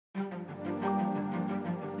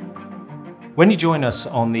When you join us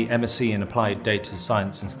on the MSc in Applied Data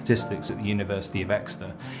Science and Statistics at the University of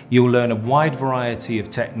Exeter, you'll learn a wide variety of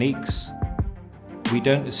techniques. We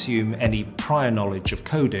don't assume any prior knowledge of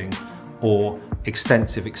coding or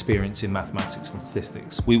extensive experience in mathematics and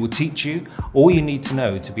statistics. We will teach you all you need to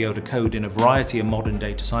know to be able to code in a variety of modern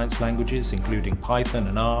data science languages, including Python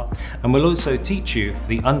and R, and we'll also teach you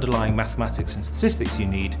the underlying mathematics and statistics you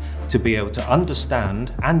need to be able to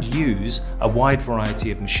understand and use a wide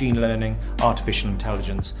variety of machine learning, artificial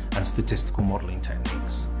intelligence, and statistical modeling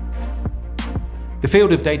techniques. The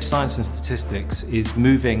field of data science and statistics is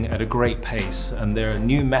moving at a great pace, and there are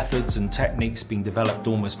new methods and techniques being developed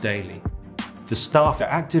almost daily. The staff are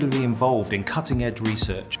actively involved in cutting-edge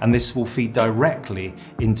research, and this will feed directly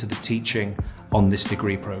into the teaching on this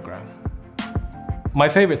degree program. My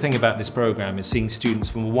favourite thing about this program is seeing students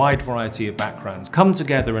from a wide variety of backgrounds come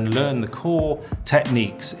together and learn the core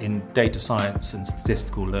techniques in data science and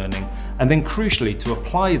statistical learning, and then crucially to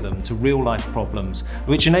apply them to real-life problems,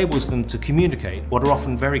 which enables them to communicate what are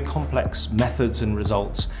often very complex methods and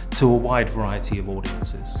results to a wide variety of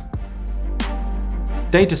audiences.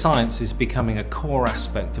 Data science is becoming a core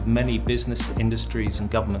aspect of many business, industries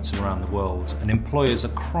and governments around the world, and employers are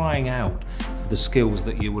crying out for the skills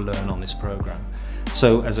that you will learn on this program.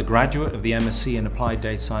 So as a graduate of the MSc in Applied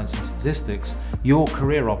Data Science and Statistics, your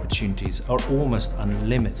career opportunities are almost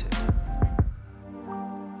unlimited.